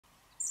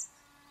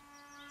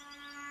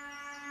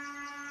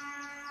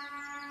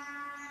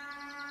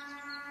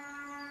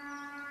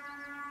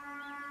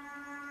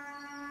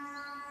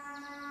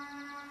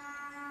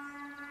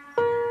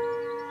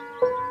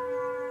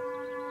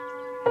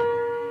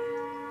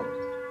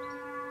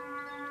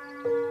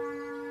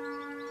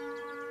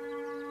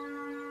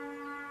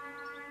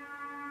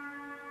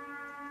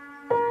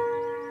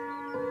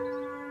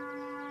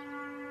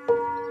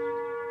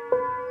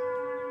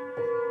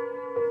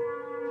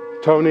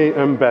Tony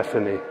and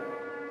Bethany,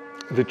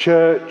 the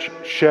church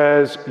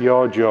shares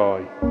your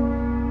joy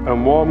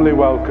and warmly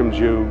welcomes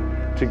you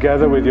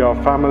together with your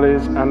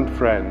families and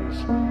friends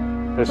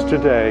as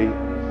today,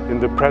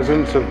 in the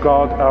presence of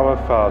God our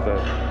Father,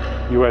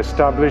 you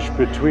establish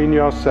between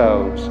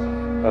yourselves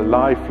a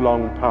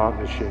lifelong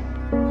partnership.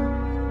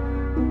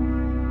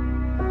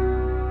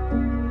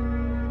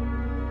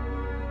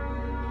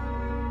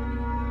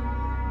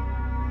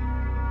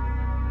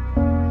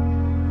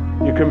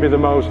 You can be the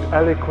most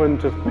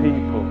eloquent of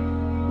people,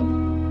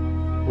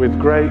 with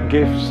great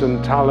gifts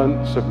and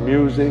talents of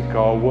music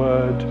or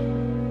word,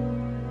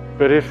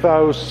 but if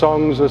those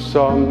songs are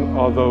sung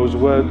or those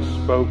words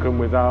spoken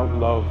without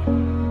love,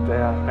 they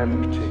are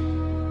empty.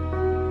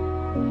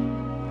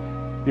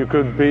 You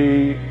could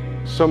be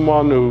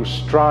someone who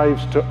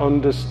strives to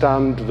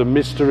understand the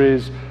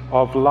mysteries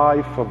of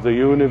life, of the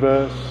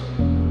universe,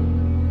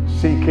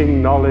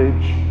 seeking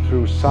knowledge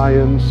through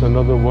science and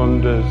other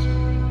wonders.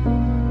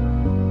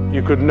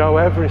 You could know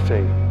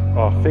everything,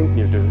 or think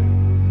you do.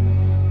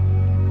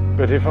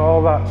 But if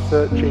all that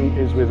searching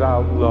is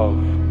without love,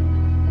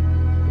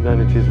 then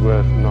it is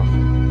worth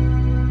nothing.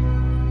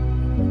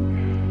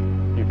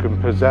 You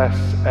can possess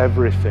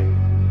everything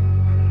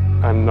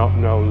and not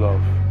know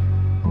love.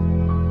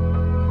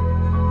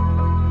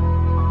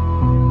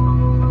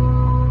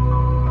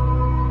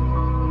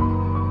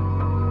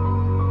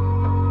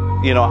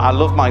 You know, I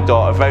love my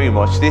daughter very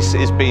much. This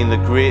has been the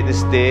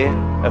greatest day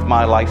of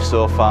my life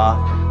so far,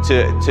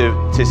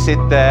 to sit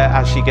there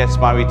as she gets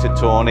married to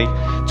Tony.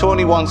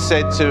 Tony once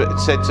said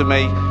to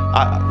me,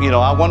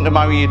 I want to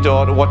marry your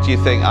daughter, what do you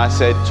think? I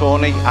said,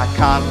 Tony, I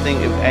can't think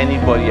of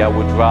anybody I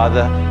would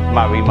rather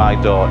marry my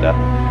daughter.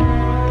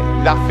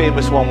 That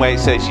famous one where it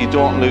says, you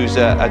don't lose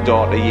a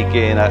daughter, you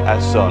gain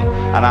a son.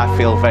 And I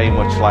feel very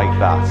much like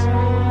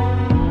that.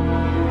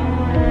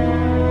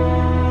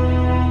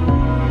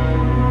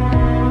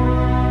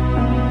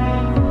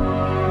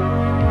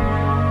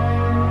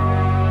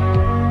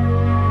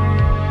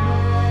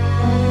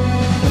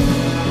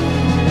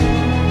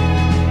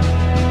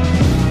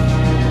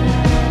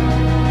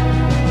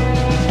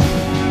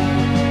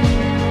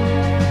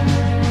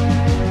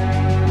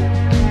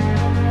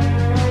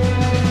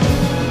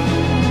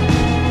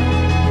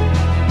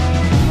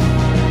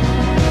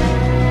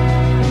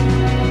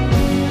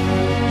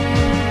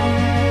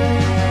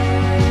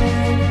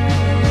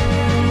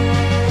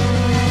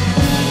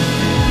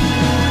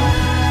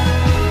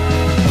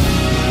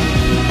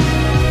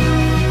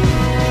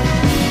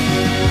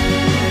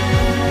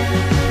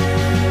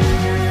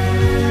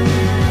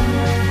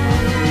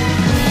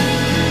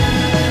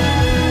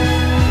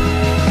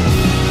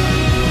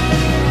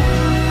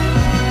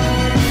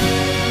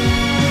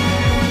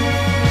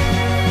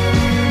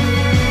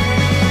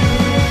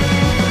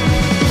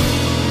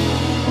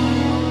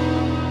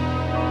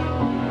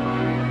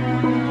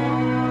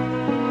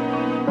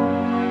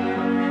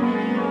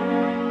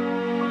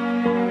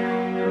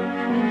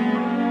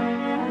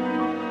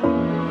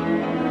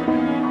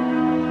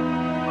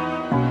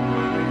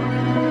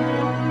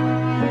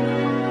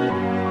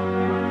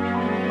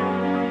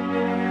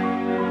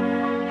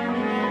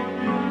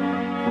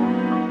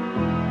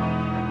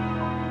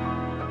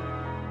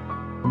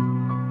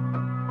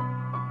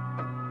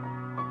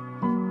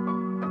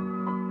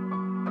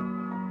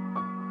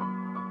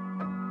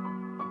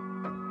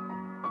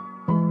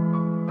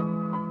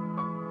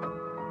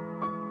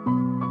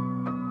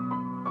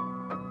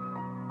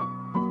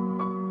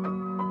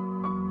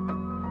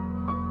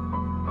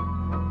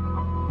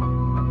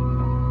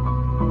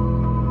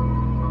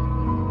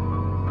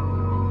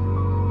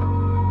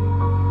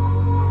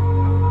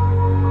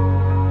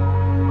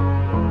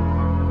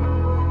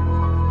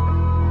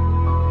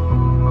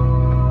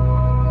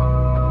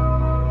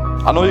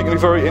 I know you can be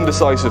very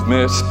indecisive,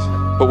 mate,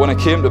 but when it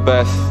came to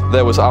Beth,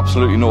 there was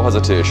absolutely no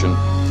hesitation.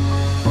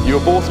 You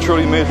were both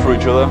truly made for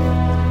each other,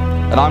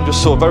 and I'm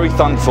just so very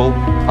thankful,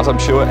 as I'm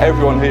sure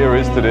everyone here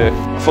is today,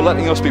 for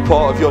letting us be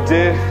part of your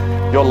day,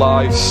 your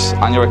lives,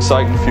 and your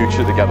exciting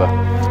future together.